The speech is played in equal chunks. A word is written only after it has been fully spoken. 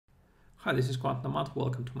Hi, this is Quantribe.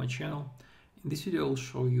 Welcome to my channel. In this video, I'll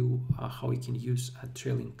show you how you can use a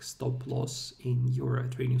trailing stop loss in your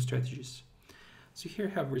trading strategies. So here I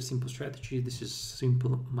have a very simple strategy. This is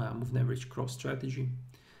simple moving average cross strategy,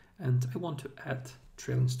 and I want to add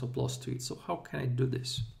trailing stop loss to it. So how can I do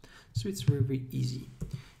this? So it's very, very easy.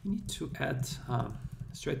 You need to add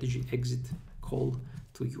strategy exit call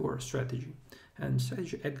to your strategy, and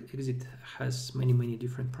strategy exit has many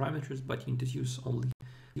different parameters, but you need to use only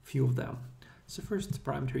a few of them. So first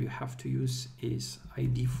parameter you have to use is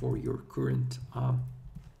ID for your current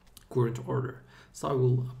order. So I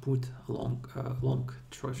will put a long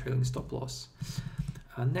trailing stop loss.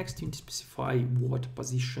 Next you need to specify what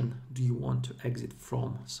position do you want to exit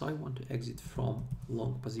from. So I want to exit from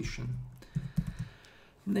long position.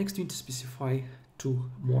 Next you need to specify two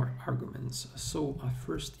more arguments. So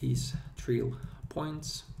first is trail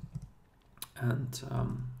points, and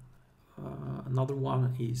another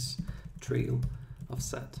one is trail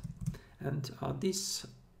offset. And these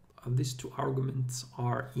two arguments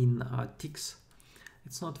are in ticks.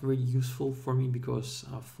 It's not very useful for me because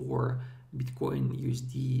for Bitcoin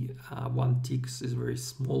USD, 1 ticks is a very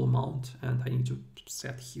small amount, and I need to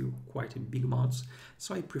set here quite a big amounts.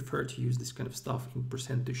 So I prefer to use this kind of stuff in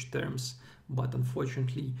percentage terms, but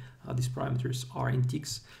unfortunately these parameters are in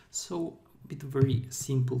ticks. So with very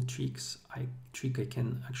simple tricks, I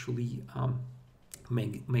can actually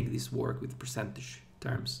make this work with percentage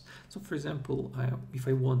terms. So for example, if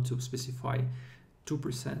I want to specify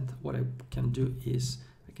 2%, what I can do is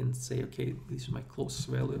I can say, okay, this is my closest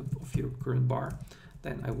value of your current bar.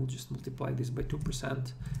 Then I will just multiply this by 2%,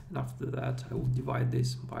 and after that I will divide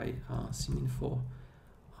this by siminfo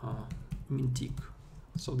min tick.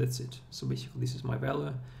 So that's it. So basically this is my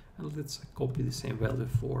value, and let's copy the same value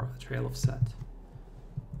for a trail offset.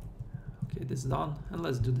 Okay, that's done, and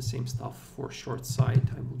let's do the same stuff for short side.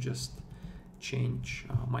 I will just change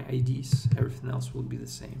my IDs, everything else will be the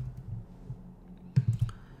same.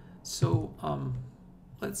 So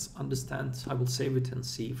let's understand, I will save it and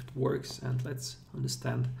see if it works, and let's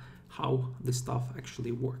understand how this stuff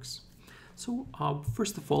actually works. So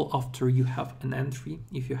first of all, after you have an entry,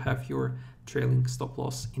 if you have your trailing stop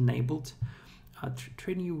loss enabled,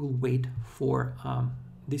 TradingView will wait for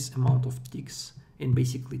this amount of ticks in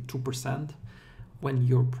basically 2% when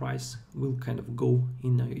your price will kind of go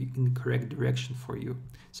in the correct direction for you.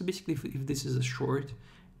 So basically if this is a short,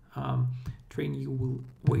 TradingView will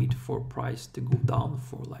wait for price to go down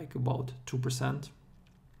for like about 2%,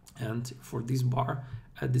 and for this bar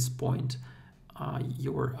at this point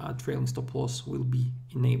your trailing stop loss will be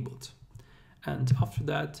enabled. And after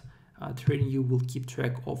that TradingView will keep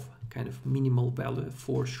track of kind of minimal value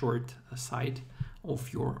for short side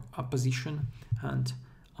of your position, and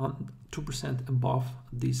on 2% above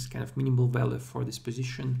this kind of minimal value for this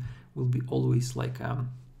position will be always like a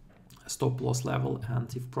stop loss level,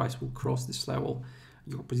 and if price will cross this level,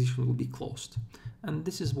 your position will be closed. And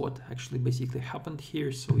this is what actually basically happened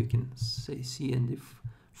here. So you can see, and if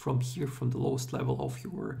from here, from the lowest level of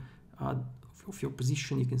your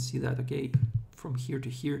position, you can see that, okay, from here to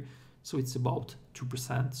here, so it's about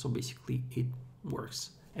 2%. So basically it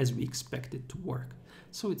works as we expect it to work.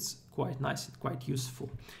 So it's quite nice and quite useful.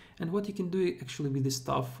 And what you can do actually with this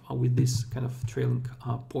stuff, with this kind of trailing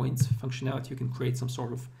points functionality, you can create some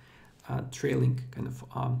sort of trailing kind of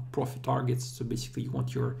profit targets. So basically you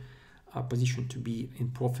want your position to be in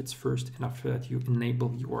profits first, and after that you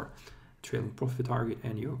enable your trailing profit target,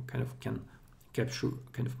 and you kind of can capture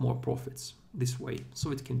kind of more profits this way.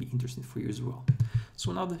 So it can be interesting for you as well. So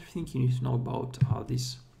another thing you need to know about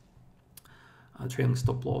this trailing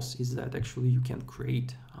stop loss is that actually you can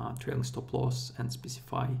create trailing stop loss and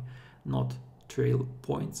specify not trail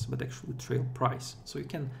points but actually trail price. So you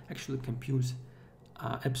can actually compute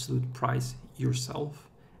absolute price yourself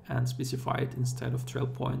and specify it instead of trail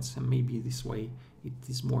points, and maybe this way it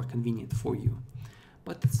is more convenient for you.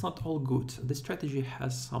 But it's not all good. The strategy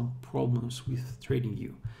has some problems with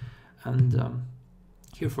TradingView, and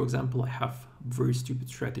here for example I have very stupid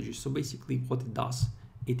strategy. So basically what it does,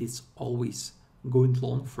 it is always going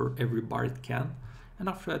long for every bar it can, and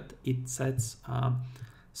after that it sets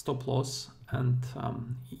stop loss, and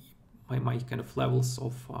my kind of levels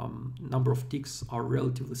of number of ticks are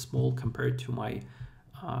relatively small compared to my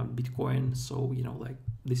Bitcoin. So you know, like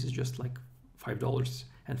this is just like $5,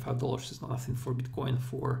 and $5 is nothing for Bitcoin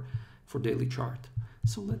for daily chart.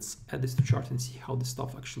 So let's add this to chart and see how this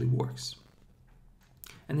stuff actually works.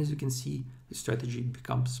 And as you can see, the strategy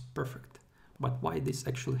becomes perfect. But why this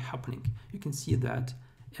actually happening? You can see that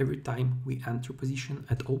every time we enter position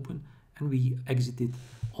at open and we exit it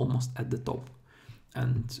almost at the top,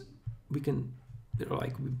 and we can they're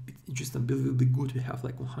like, it's just unbelievably good to have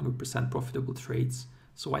like 100% profitable trades.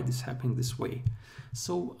 So why this happening this way?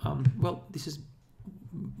 So well, this is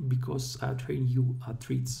because TradingView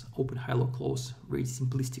treats open, high, low, close very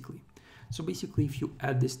simplistically. So basically, if you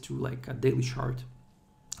add this to like a daily chart,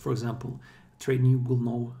 for example, TradingView will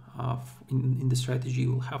know in the strategy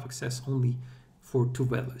you will have access only for two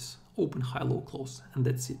values: open, high, low, close, and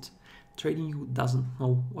that's it. TradingView doesn't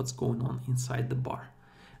know what's going on inside the bar,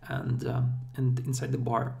 and inside the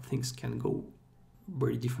bar things can go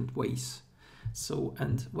very different ways. So,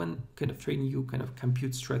 and when kind of TradingView kind of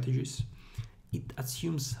computes strategies, it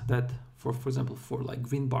assumes that for example, for like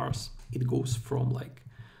green bars, it goes from like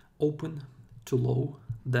open to low,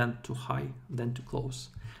 then to high, then to close.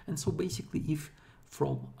 And so basically, if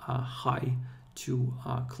from high to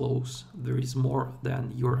close there is more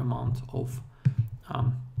than your amount of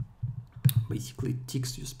basically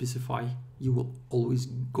ticks you specify, you will always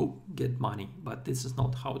go get money. But this is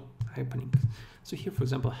not how it's happening. So here, for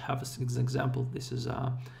example, I have an example. This is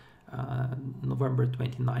November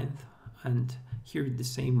 29th, and here the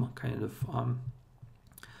same kind of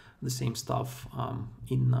the same stuff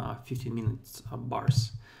in 15 minutes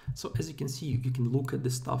bars. So as you can see, you can look at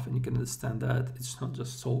this stuff and you can understand that it's not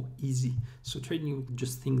just so easy. So trading,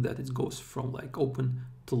 just think that it goes from like open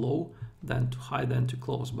to low, then to high, then to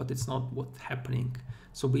close, but it's not what's happening.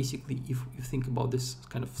 So basically, if you think about this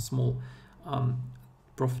kind of small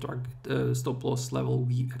profit target, stop loss level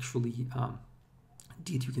we actually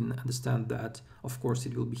did, you can understand that of course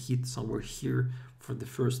it will be hit somewhere here for the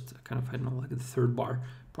first kind of, I don't know, like the third bar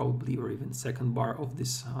probably, or even second bar of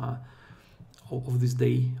this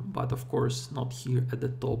day, but of course not here at the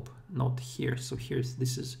top, not here. So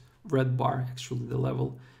this is red bar, actually the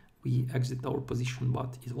level we exit our position,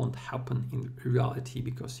 but it won't happen in reality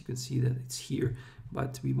because you can see that it's here.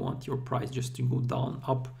 But we want your price just to go down,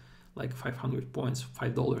 up like 500 points,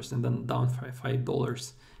 $5, and then down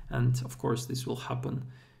 $5. And of course this will happen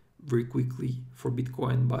very quickly for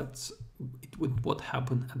Bitcoin, but it would not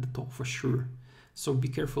happen at the top for sure. So be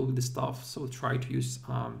careful with this stuff. So try to use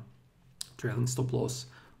trailing stop loss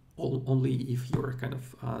only if you're kind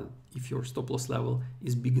of if your stop loss level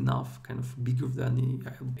is big enough, kind of bigger than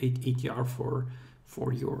the ATR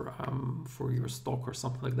for your stock or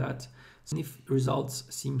something like that. So if results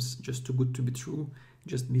seems just too good to be true,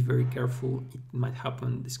 just be very careful. It might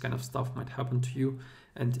happen. This kind of stuff might happen to you.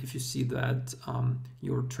 And if you see that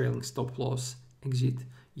your trailing stop loss exit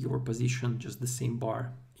your position just the same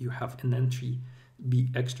bar, you have an entry, be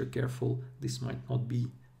extra careful. This might not be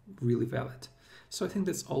really valid. So I think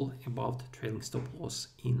that's all about trailing stop loss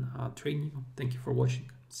in TradingView. Thank you for watching.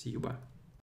 See you. Bye.